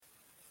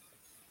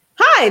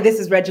Hi,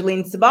 this is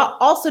Regeline Sabat,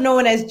 also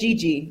known as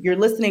Gigi. You're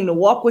listening to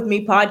Walk With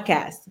Me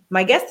podcast.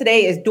 My guest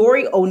today is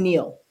Dory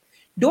O'Neill.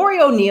 Dory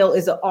O'Neill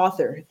is an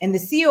author and the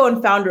CEO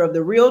and founder of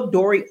The Real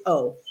Dory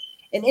O,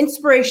 an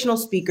inspirational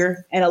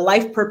speaker and a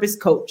life purpose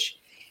coach,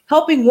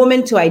 helping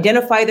women to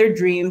identify their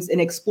dreams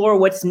and explore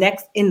what's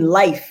next in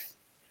life.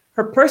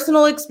 Her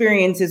personal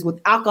experiences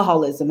with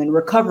alcoholism and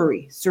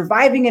recovery,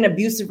 surviving an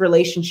abusive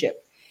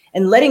relationship,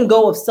 and letting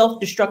go of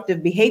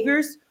self-destructive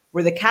behaviors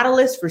were the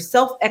catalyst for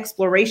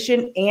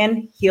self-exploration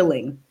and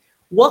healing.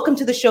 Welcome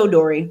to the show,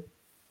 Dory.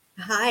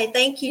 Hi,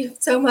 thank you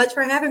so much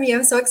for having me.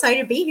 I'm so excited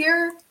to be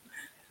here.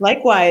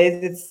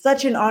 Likewise, it's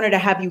such an honor to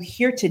have you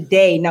here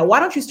today. Now, why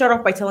don't you start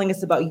off by telling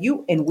us about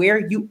you and where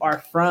you are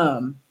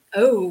from?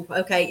 Oh,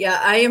 okay.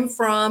 Yeah, I am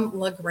from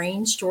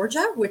LaGrange,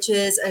 Georgia, which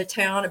is a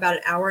town about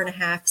an hour and a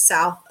half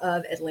south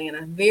of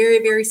Atlanta. Very,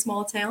 very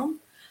small town.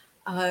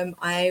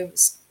 I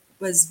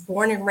was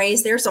born and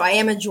raised there, so I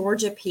am a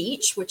Georgia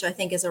peach, which I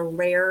think is a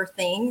rare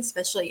thing,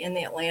 especially in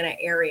the Atlanta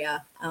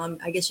area.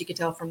 I guess you could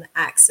tell from the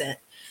accent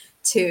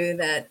too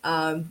that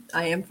I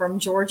am from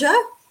Georgia.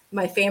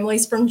 My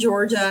family's from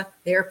Georgia.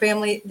 Their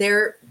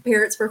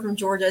parents were from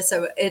Georgia,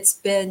 so it's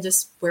been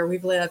just where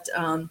we've lived.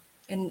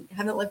 And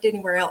haven't lived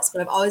anywhere else,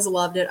 but I've always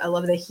loved it. I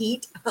love the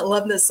heat. I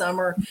love the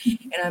summer,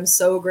 and I'm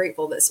so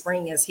grateful that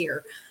spring is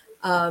here.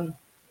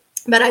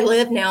 But I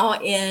live now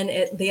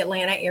in the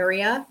Atlanta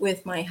area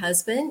with my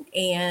husband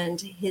and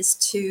his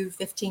two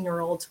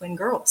 15-year-old twin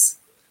girls.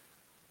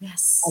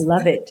 Yes. I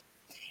love it.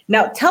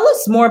 Now, tell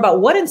us more about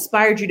what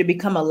inspired you to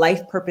become a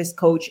life purpose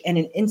coach and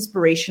an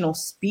inspirational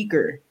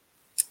speaker.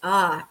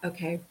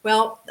 Okay.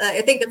 Well,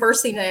 I think the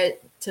first thing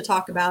to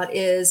talk about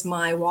is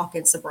my walk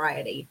in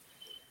sobriety.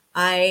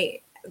 I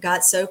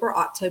got sober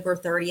October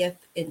 30th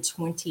in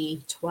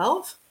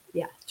 2012.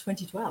 Yeah,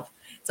 2012.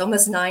 It's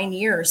almost 9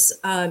 years.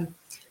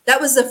 That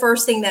was the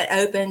first thing that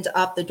opened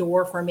up the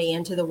door for me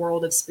into the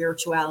world of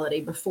spirituality.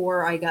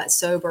 Before I got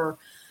sober,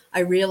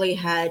 I really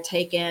had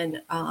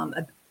taken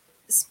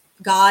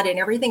God, and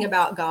everything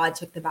about God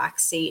took the back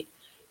seat,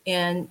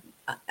 and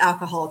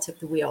alcohol took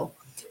the wheel.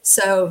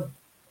 So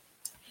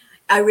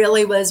I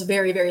really was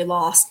very, very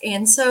lost.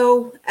 And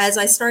so as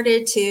I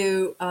started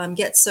to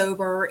get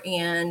sober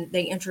and AA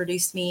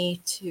introduced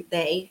me to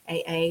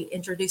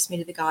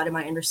the God of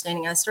my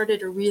understanding, I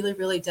started to really,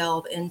 really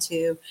delve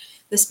into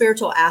the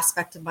spiritual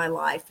aspect of my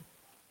life.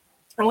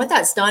 And what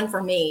that's done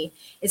for me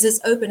is it's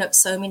opened up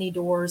so many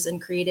doors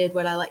and created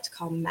what I like to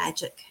call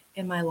magic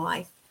in my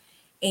life.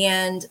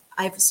 And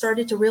I've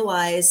started to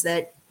realize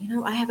that,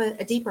 I have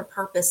a deeper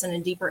purpose and a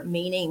deeper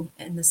meaning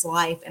in this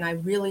life. And I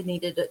really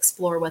needed to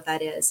explore what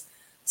that is.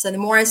 So the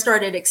more I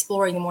started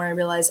exploring, the more I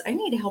realized I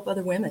need to help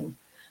other women.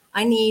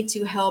 I need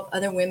to help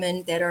other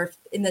women that are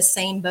in the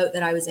same boat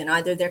that I was in.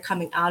 Either they're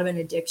coming out of an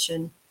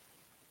addiction,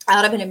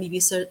 out of an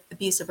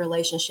abusive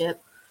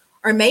relationship,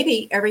 or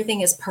maybe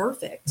everything is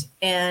perfect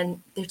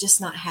and they're just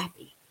not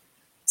happy.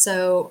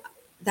 So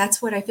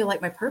that's what I feel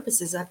like my purpose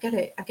is. I've got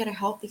to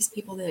help these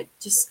people that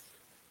just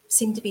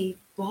seem to be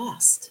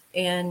lost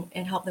and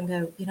help them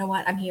go, you know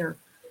what, I'm here.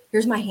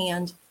 Here's my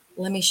hand.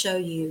 Let me show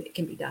you it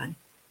can be done.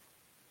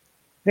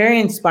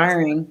 Very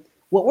inspiring.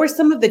 What were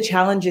some of the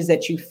challenges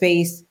that you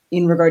faced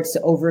in regards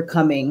to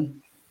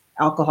overcoming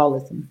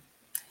alcoholism?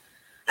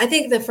 I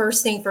think the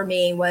first thing for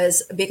me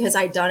was because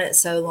I'd done it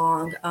so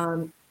long.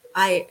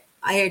 I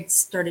had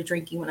started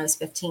drinking when I was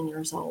 15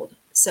 years old,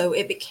 so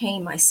it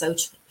became my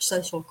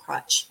social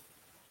crutch.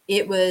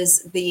 It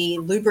was the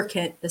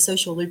lubricant, the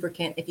social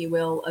lubricant, if you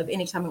will, of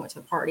any time I went to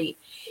a party.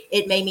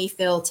 It made me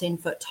feel 10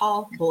 foot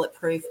tall,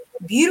 bulletproof,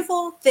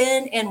 beautiful,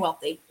 thin, and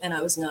wealthy. And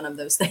I was none of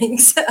those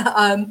things.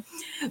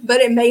 But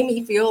it made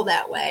me feel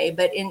that way.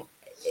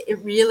 It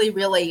really,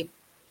 really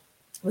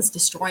was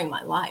destroying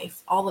my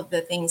life. All of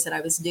the things that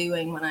I was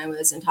doing when I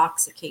was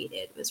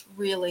intoxicated was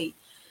really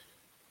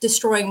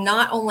destroying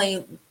not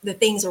only the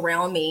things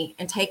around me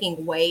and taking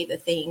away the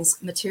things,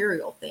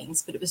 material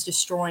things, but it was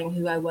destroying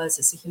who I was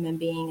as a human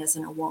being, as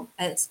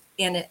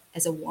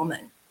a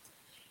woman,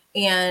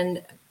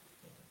 and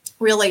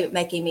really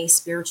making me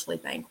spiritually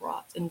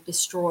bankrupt and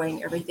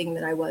destroying everything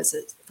that I was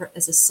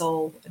as a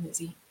soul. And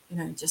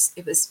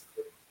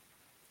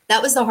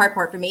that was the hard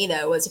part for me,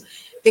 though, was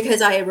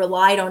because I had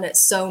relied on it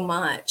so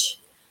much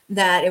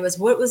that it was,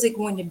 what was it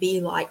going to be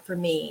like for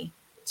me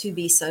to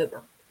be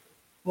sober?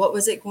 What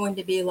was it going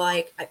to be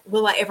like?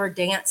 Will I ever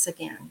dance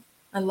again?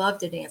 I love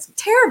to dance. I'm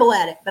terrible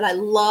at it, but I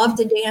love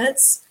to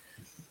dance.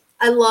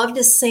 I love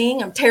to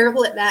sing. I'm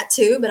terrible at that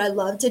too, but I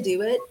love to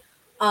do it.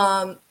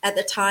 At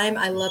the time,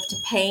 I loved to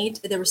paint.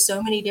 There were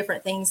so many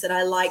different things that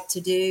I liked to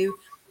do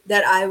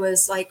that I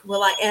was like,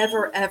 will I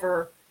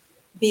ever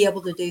be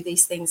able to do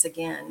these things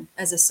again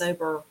as a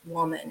sober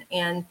woman?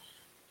 And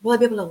will I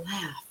be able to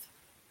laugh?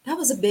 That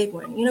was a big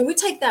one. We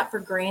take that for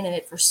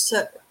granted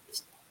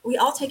we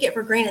all take it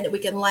for granted that we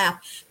can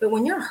laugh. But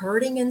when you're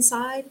hurting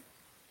inside,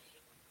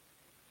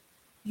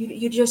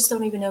 you just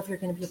don't even know if you're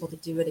going to be able to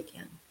do it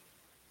again.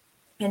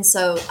 And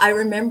so I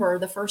remember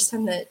the first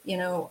time that,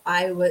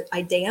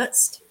 I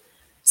danced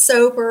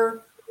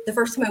sober, the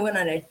first time I went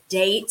on a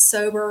date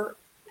sober,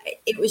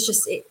 it was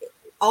just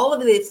all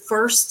of the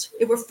first.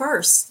 It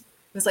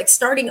was like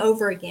starting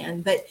over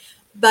again. But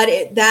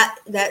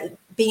that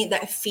being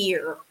that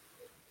fear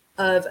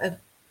of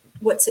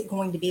what's it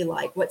going to be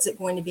like? What's it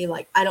going to be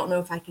like? I don't know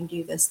if I can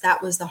do this.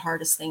 That was the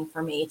hardest thing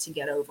for me to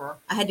get over.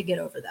 I had to get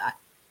over that.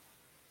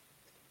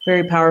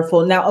 Very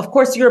powerful. Now, of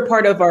course, you're a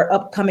part of our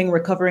upcoming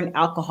Recovering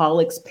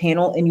Alcoholics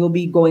panel, and you'll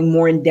be going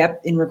more in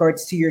depth in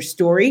regards to your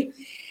story.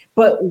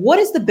 But what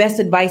is the best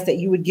advice that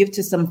you would give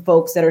to some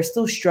folks that are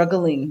still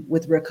struggling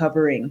with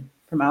recovering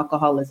from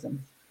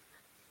alcoholism?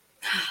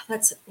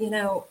 That's,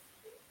 you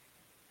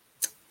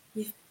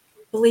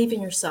believe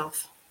in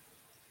yourself,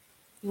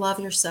 love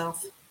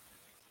yourself.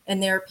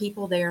 And there are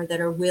people there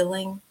that are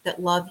willing,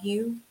 that love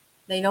you.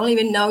 They don't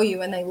even know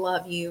you and they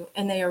love you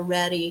and they are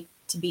ready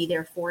to be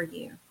there for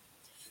you.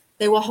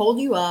 They will hold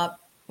you up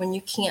when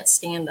you can't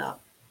stand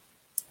up.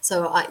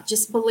 So I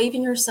just believe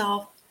in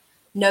yourself,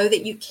 know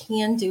that you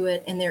can do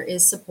it and there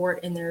is support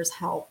and there's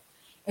help.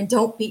 And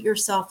don't beat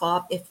yourself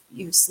up if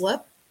you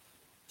slip.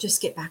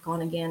 Just get back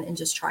on again and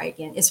just try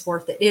again. It's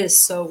worth it. It is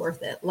so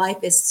worth it. Life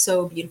is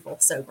so beautiful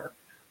sober.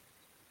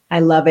 I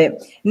love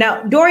it.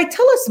 Now, Dory,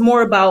 tell us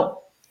more about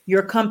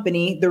your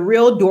company, The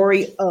Real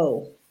Dory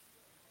O.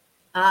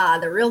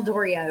 The Real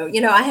Dory O.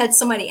 I had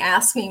somebody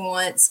ask me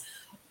once,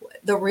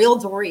 The Real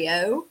Dory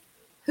O?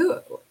 Who?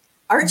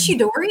 Aren't you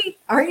Dory?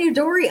 Aren't you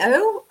Dory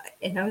O?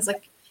 And I was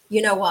like,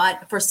 you know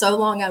what? For so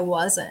long, I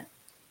wasn't.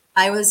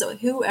 I was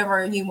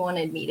whoever you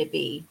wanted me to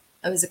be.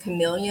 I was a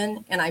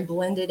chameleon and I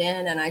blended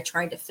in and I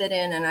tried to fit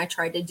in and I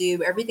tried to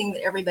do everything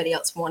that everybody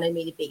else wanted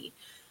me to be.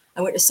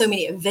 I went to so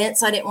many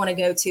events I didn't want to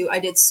go to. I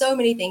did so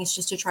many things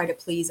just to try to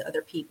please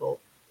other people.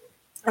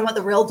 And what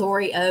the Real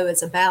Dory O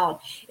is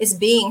about is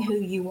being who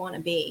you want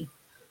to be.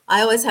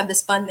 I always have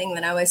this fun thing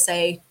that I always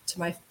say to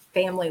my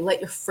family, let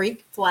your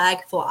freak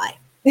flag fly.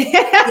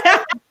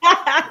 Let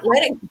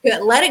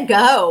it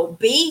go.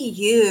 Be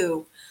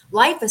you.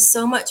 Life is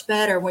so much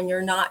better when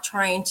you're not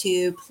trying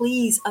to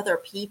please other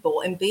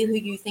people and be who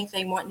you think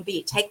they want to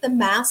be. Take the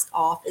mask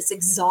off. It's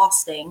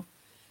exhausting.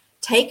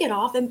 Take it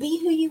off and be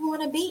who you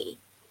want to be.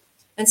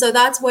 And so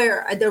that's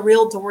where the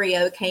Real Dory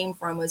O came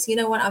from was, you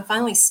know what, I'm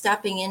finally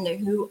stepping into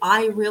who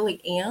I really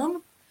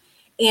am.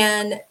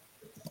 And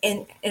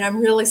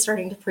I'm really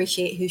starting to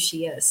appreciate who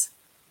she is.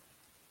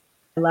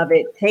 I love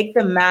it. Take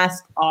the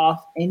mask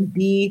off and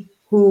be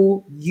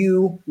who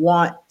you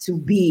want to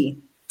be.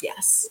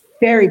 Yes.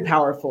 Very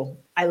powerful.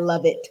 I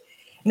love it.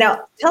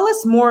 Now, tell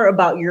us more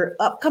about your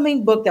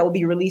upcoming book that will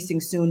be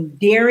releasing soon,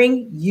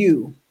 Daring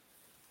You.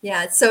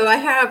 Yeah. So I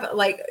have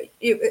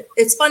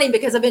it's funny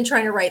because I've been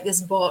trying to write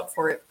this book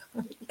for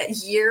a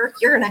year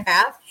and a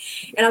half,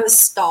 and I was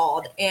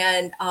stalled.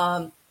 And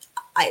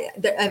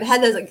I've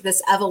had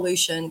this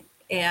evolution,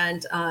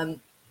 and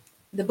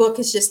the book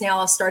is just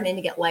now starting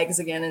to get legs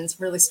again, and it's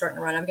really starting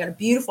to run. I've got a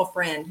beautiful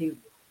friend who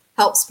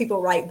helps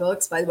people write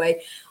books, by the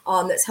way,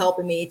 that's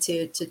helping me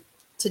to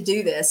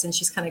do this, and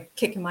she's kind of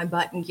kicking my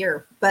butt in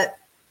gear. But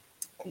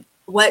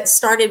what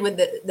started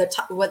with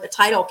what the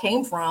title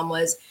came from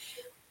was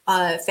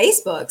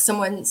Facebook.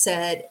 Someone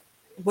said,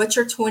 "What's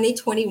your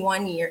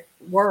 2021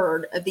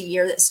 word of the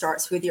year that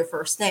starts with your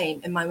first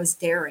name?" And mine was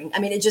daring. I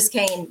mean, it just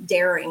came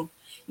daring.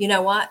 You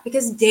know what?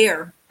 Because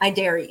I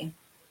dare you.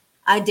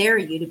 I dare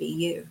you to be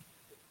you.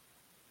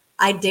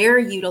 I dare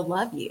you to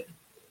love you.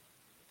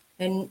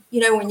 And,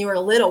 when you were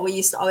little, we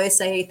used to always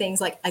say things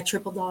like, I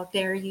triple dog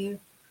dare you.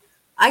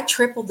 I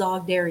triple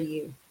dog dare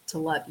you to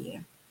love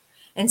you.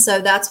 And so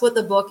that's what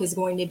the book is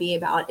going to be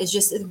about, is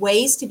just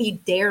ways to be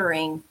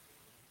daring.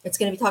 It's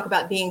going to talk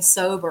about being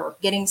sober,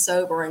 getting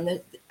sober,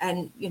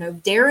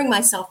 and daring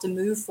myself to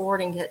move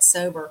forward and get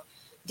sober,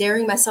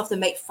 daring myself to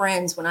make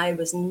friends when I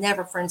was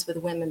never friends with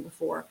women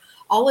before.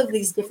 All of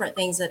these different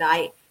things that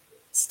I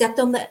stepped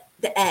on the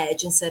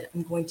edge and said,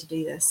 I'm going to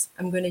do this.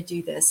 I'm going to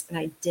do this. And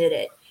I did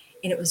it.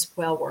 And it was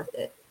well worth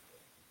it.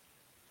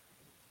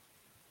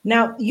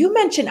 Now, you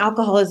mention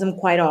alcoholism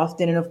quite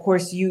often, and of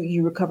course,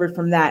 you recovered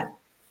from that.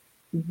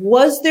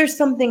 Was there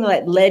something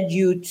that led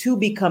you to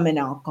become an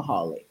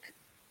alcoholic?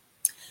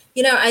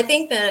 I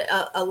think that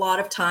a lot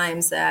of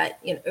times that,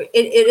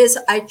 it is,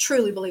 I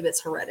truly believe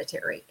it's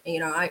hereditary.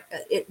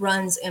 It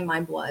runs in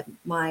my blood.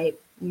 My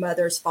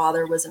mother's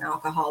father was an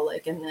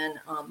alcoholic, and then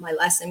my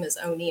last name is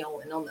O'Neill,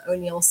 and on the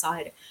O'Neill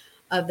side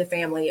of the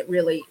family,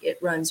 it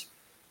runs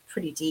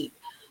pretty deep.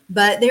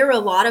 But there are a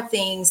lot of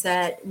things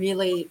that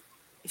really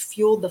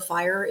fueled the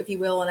fire, if you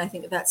will. And I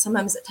think that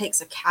sometimes it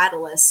takes a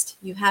catalyst.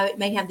 It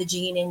may have the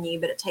gene in you,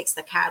 but it takes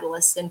the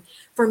catalyst. And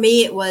for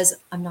me, it was,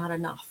 I'm not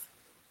enough.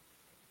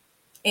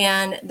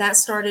 And that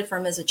started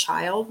from as a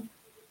child.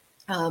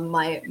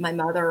 My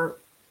mother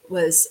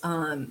was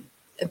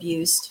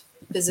abused,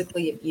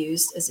 physically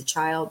abused as a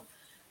child.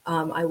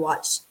 I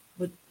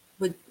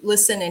would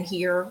listen and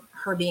hear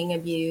her being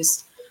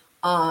abused.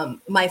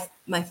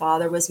 My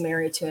father was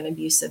married to an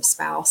abusive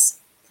spouse.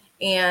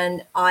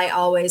 And I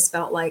always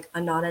felt like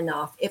I'm not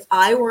enough. If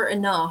I were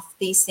enough,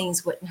 these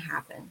things wouldn't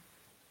happen.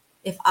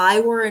 If I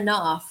were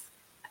enough,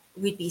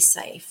 we'd be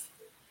safe.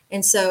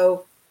 And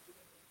so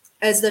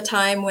as the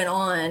time went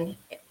on,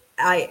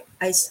 I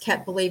just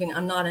kept believing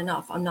I'm not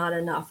enough. I'm not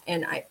enough.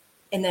 And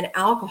then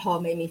alcohol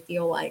made me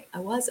feel like I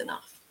was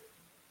enough.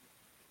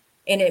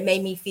 And it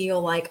made me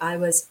feel like I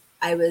was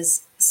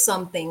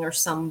something or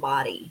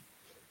somebody.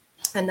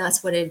 And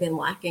that's what had been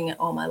lacking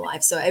all my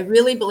life. So I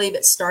really believe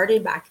it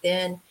started back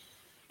then.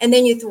 And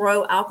then you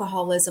throw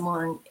alcoholism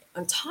on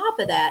top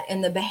of that,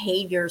 and the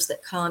behaviors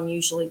that come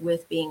usually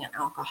with being an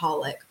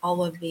alcoholic,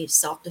 all of the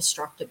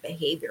self-destructive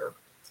behavior.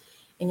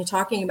 And you're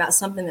talking about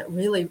something that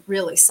really,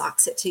 really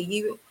sucks it to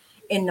you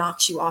and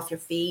knocks you off your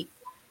feet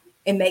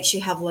and makes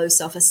you have low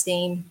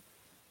self-esteem.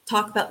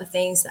 Talk about the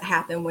things that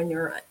happen when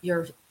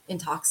you're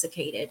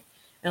intoxicated.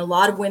 And a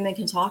lot of women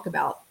can talk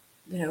about,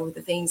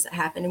 the things that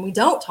happen, and we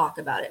don't talk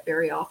about it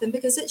very often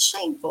because it's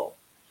shameful.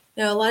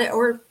 A lot of,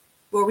 or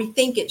we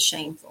think it's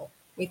shameful.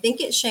 We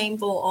think it's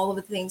shameful, all of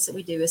the things that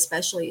we do,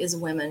 especially as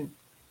women.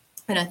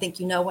 And I think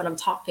you know what I'm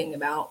talking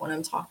about when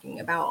I'm talking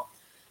about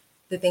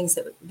the things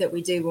that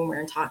we do when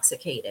we're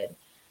intoxicated.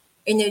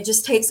 And it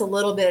just takes a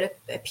little bit,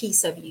 a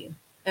piece of you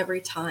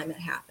every time it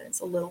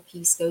happens. A little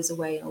piece goes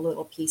away and a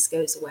little piece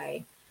goes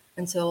away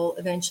until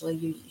eventually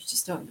you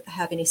just don't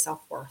have any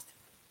self-worth.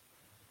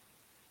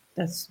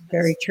 That's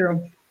very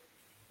true.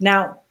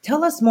 Now,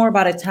 tell us more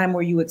about a time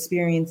where you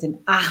experienced an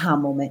aha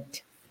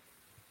moment.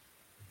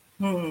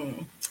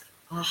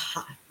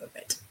 Aha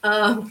moment.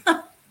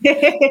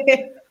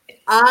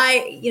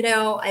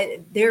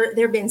 There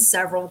have been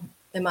several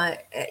in my,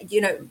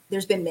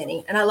 there's been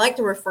many, and I like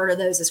to refer to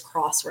those as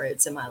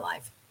crossroads in my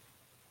life.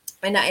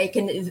 And I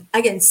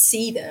can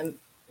see them,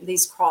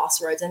 these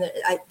crossroads, and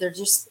they're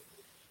just,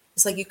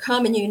 it's like you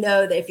come and you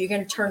know that if you're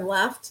going to turn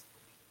left,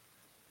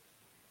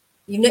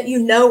 you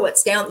know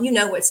what's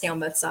down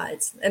both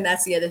sides. And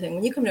that's the other thing.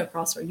 When you come to a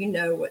crossroad, you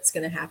know what's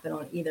going to happen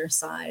on either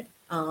side.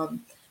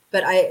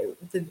 But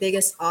the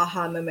biggest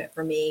aha moment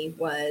for me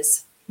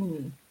was,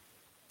 I'm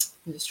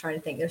just trying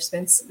to think. There's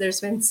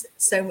been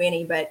so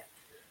many, but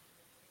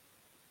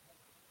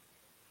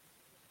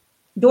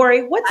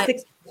Dory, what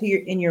sticks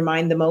in your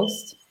mind the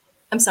most?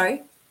 I'm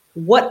sorry?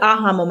 What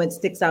aha moment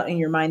sticks out in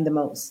your mind the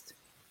most?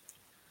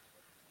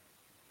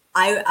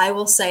 I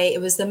will say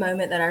it was the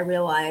moment that I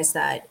realized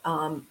that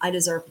I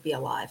deserved to be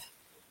alive,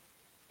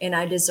 and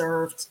I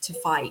deserved to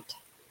fight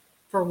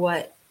for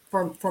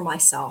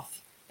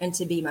myself and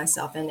to be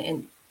myself.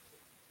 And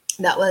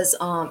that was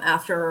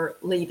after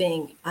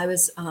leaving. I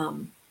was,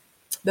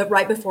 but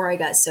right before I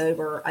got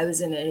sober, I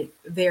was in a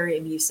very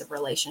abusive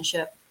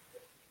relationship.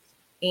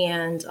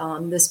 And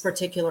this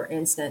particular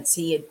instance,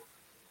 he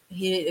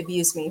had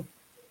abused me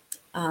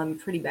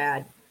pretty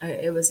bad.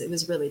 It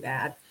was really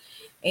bad,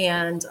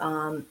 and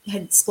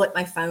had split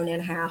my phone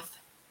in half.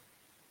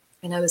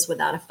 And I was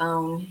without a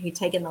phone. He'd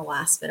taken the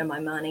last bit of my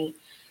money,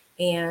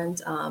 and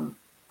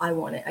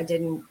I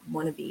didn't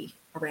want to be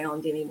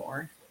around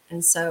anymore.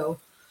 And so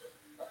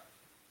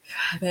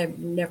I've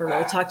never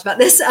really talked about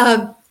this,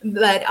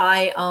 but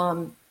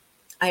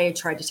I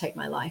tried to take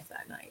my life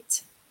that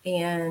night.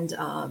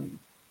 And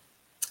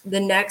the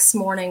next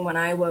morning when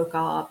I woke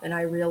up and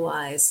I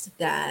realized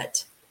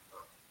that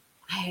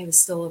I was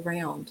still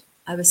around,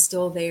 I was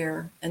still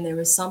there, and there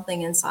was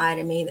something inside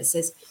of me that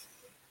says,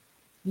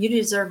 you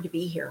deserve to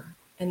be here,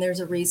 and there's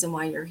a reason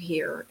why you're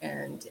here,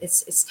 and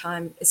it's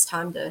time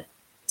to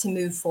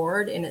move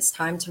forward, and it's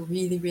time to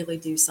really, really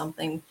do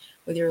something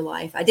with your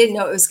life. I didn't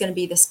know it was going to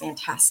be this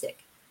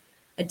fantastic.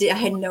 I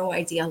had no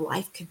idea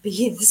life could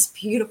be this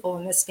beautiful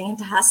and this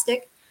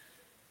fantastic,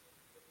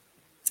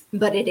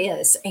 but it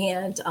is.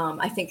 And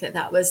I think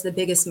that was the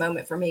biggest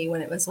moment for me,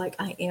 when it was like,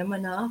 I am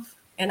enough,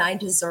 and I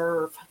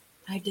deserve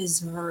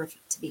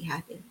to be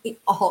happy. We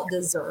all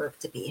deserve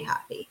to be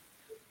happy.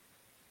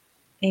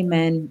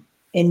 Amen.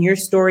 And your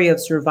story of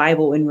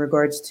survival in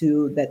regards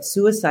to that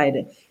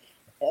suicide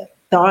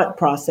thought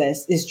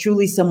process is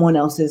truly someone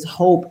else's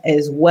hope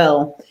as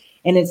well.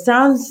 And it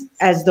sounds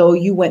as though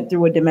you went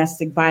through a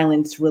domestic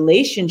violence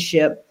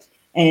relationship.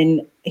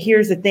 And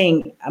here's the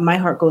thing, my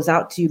heart goes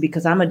out to you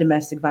because I'm a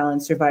domestic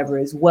violence survivor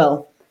as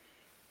well.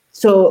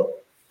 So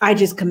I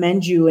just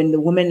commend you and the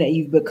woman that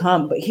you've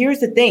become. But here's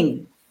the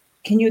thing.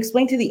 Can you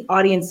explain to the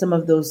audience some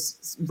of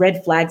those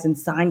red flags and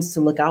signs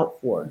to look out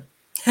for?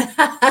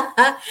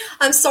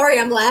 I'm sorry,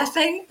 I'm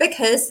laughing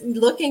because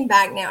looking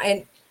back now,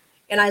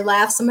 and I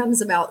laugh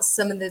sometimes about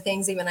some of the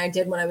things even I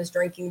did when I was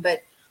drinking,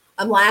 but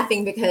I'm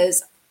laughing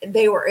because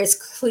they were as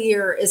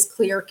clear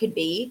could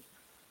be.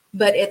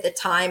 But at the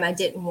time, I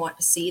didn't want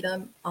to see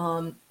them.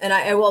 And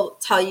I will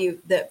tell you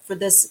that for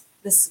this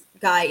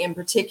guy in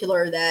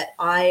particular, that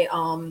I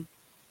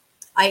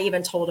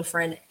even told a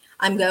friend,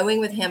 I'm going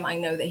with him. I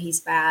know that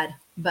he's bad,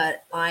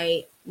 but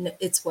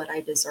it's what I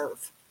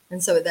deserve.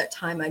 And so at that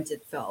time, I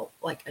did feel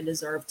like I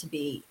deserved to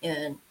be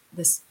in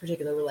this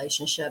particular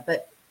relationship.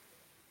 But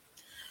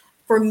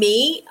for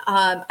me,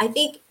 I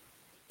think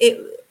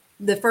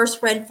the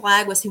first red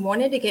flag was he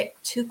wanted to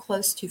get too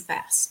close too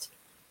fast.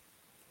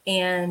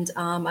 And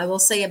I will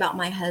say about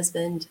my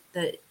husband,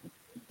 that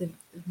the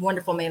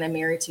wonderful man I'm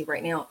married to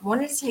right now,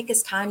 wanted to take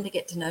his time to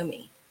get to know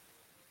me,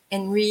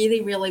 and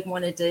really, really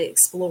wanted to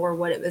explore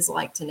what it was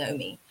like to know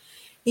me.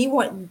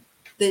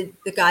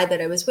 the guy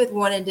that I was with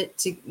wanted it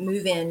to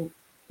move in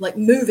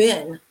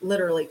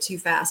literally too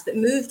fast, but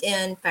moved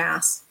in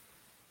fast,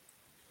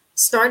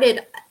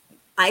 started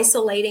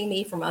isolating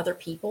me from other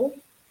people,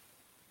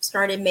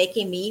 started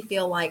making me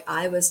feel like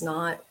I was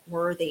not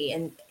worthy,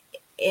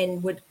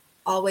 and would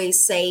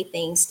always say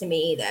things to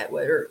me that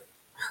were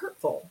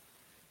hurtful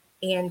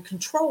and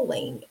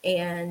controlling.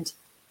 And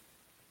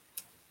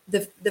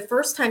the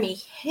first time he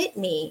hit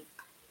me,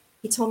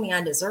 he told me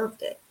I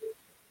deserved it.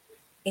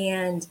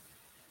 And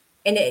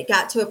it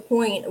got to a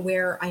point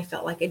where I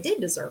felt like I did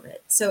deserve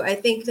it. So I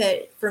think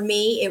that for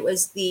me, it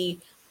was the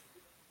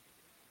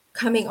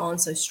coming on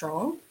so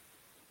strong,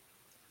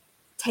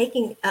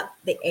 taking up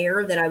the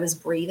air that I was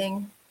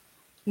breathing,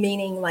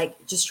 meaning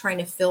like just trying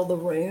to fill the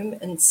room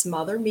and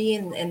smother me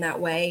in that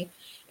way,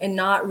 and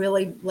not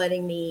really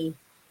letting me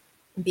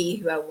be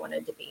who I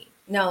wanted to be.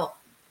 Now,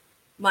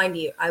 mind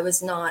you, I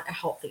was not a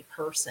healthy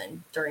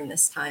person during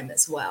this time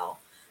as well.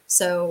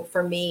 So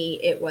for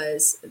me, that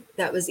was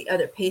the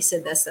other piece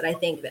of this that I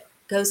think that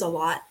goes a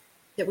lot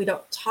that we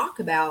don't talk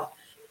about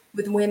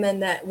with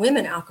women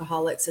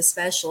alcoholics,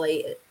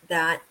 especially,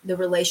 that the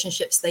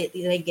relationships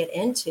they get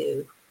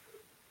into,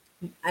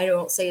 I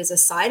don't say as a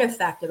side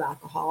effect of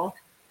alcohol,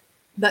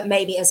 but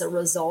maybe as a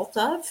result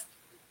of,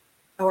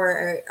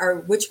 or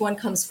which one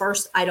comes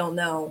first, I don't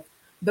know.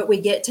 But we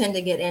tend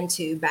to get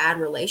into bad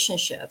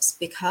relationships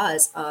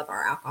because of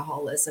our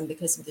alcoholism,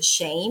 because of the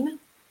shame,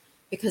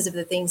 because of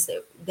the things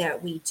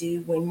that we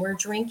do when we're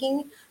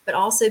drinking, but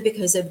also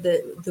because of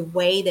the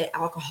way that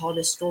alcohol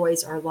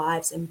destroys our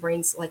lives and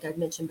brings, like I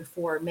mentioned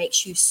before,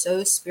 makes you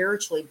so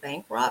spiritually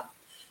bankrupt.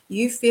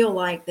 You feel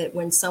like that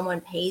when someone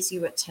pays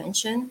you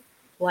attention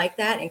like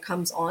that and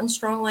comes on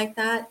strong like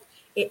that,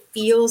 it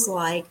feels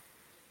like,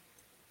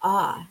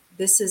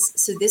 this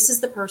is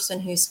the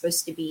person who's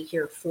supposed to be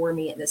here for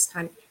me at this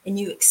time, and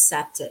you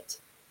accept it.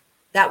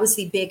 That was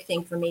the big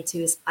thing for me too,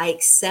 is I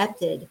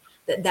accepted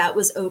that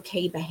was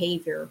okay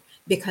behavior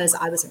because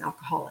I was an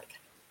alcoholic.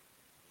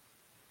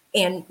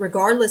 And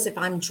regardless if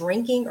I'm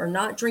drinking or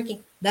not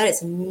drinking, that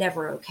is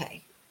never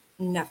okay.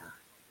 Never.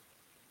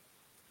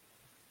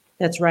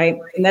 That's right.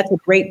 And that's a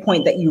great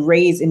point that you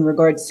raise in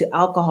regards to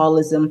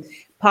alcoholism,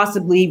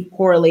 possibly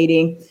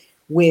correlating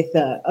with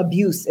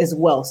abuse as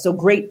well. So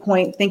great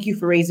point. Thank you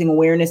for raising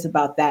awareness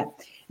about that.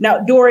 Now,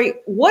 Dory,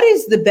 what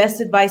is the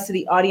best advice to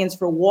the audience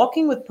for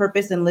walking with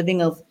purpose and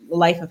living a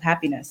life of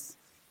happiness?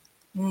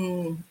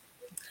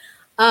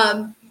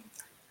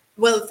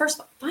 Well, first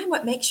of all, find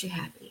what makes you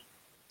happy.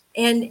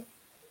 And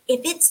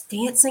if it's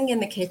dancing in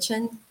the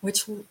kitchen,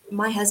 which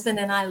my husband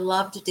and I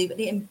love to do, but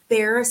it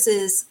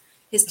embarrasses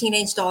his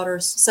teenage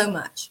daughters so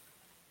much,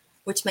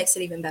 which makes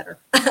it even better.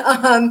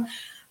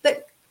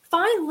 But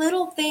find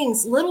little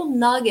things, little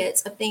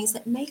nuggets of things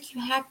that make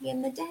you happy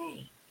in the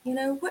day. You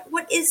know,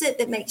 what is it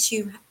that makes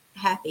you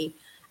happy?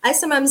 I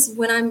sometimes,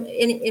 when I'm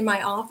in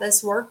my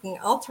office working,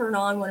 I'll turn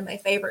on one of my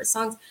favorite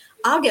songs.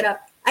 I'll get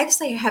up. I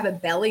actually have a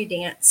belly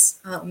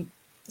dance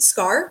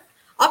scarf.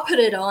 I'll put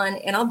it on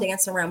and I'll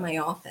dance around my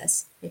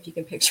office, if you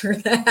can picture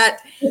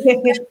that.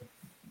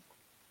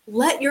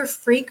 Let your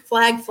freak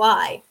flag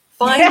fly.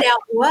 Find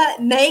out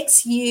what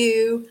makes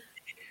you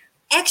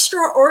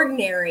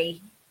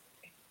extraordinary,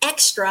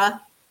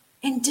 extra,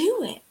 and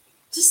do it.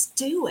 Just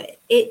do it.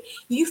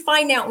 You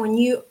find out when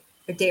you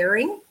are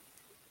daring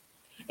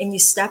and you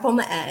step on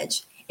the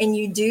edge and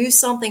you do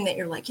something that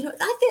you're like, you know,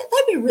 I think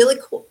that'd be really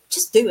cool.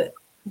 Just do it.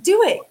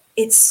 Do it.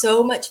 It's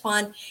so much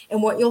fun.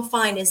 And what you'll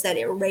find is that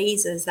it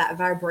raises that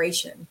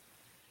vibration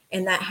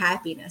and that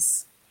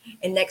happiness.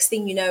 And next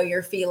thing you know,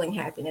 you're feeling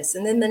happiness.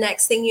 And then the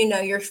next thing you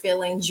know, you're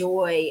feeling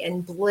joy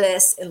and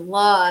bliss and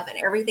love. And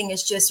everything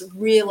is just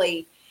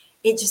really,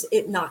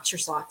 it knocks your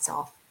socks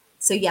off.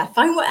 So yeah,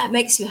 find what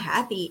makes you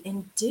happy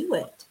and do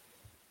it.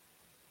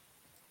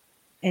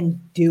 And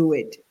do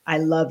it. I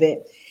love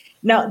it.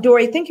 Now,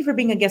 Dory, thank you for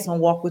being a guest on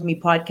Walk With Me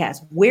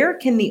podcast. Where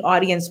can the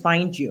audience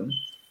find you?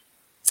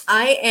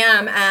 I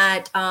am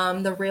at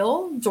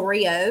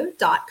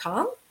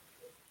therealdorio.com.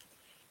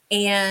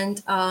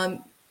 And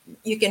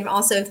you can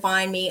also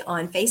find me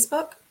on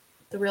Facebook,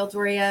 The Real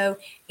Dorio,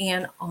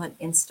 and on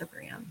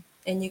Instagram.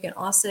 And you can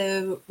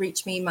also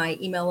reach me. My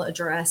email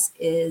address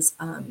is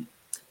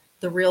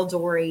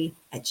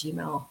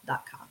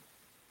therealdory@gmail.com.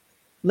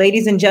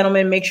 Ladies and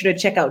gentlemen, make sure to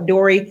check out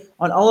Dory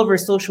on all of her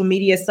social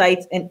media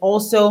sites and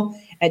also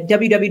at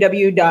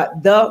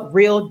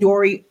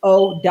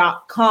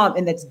www.therealdorio.com.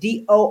 And that's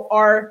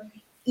DOREEO.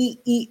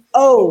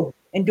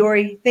 And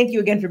Dory, thank you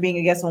again for being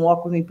a guest on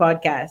Walk With Me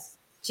podcast.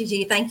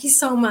 Gigi, thank you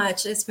so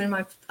much. It's been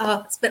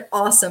it's been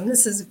awesome.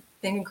 This has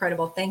been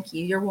incredible. Thank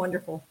you. You're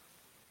wonderful.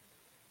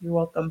 You're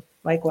welcome.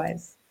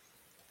 Likewise.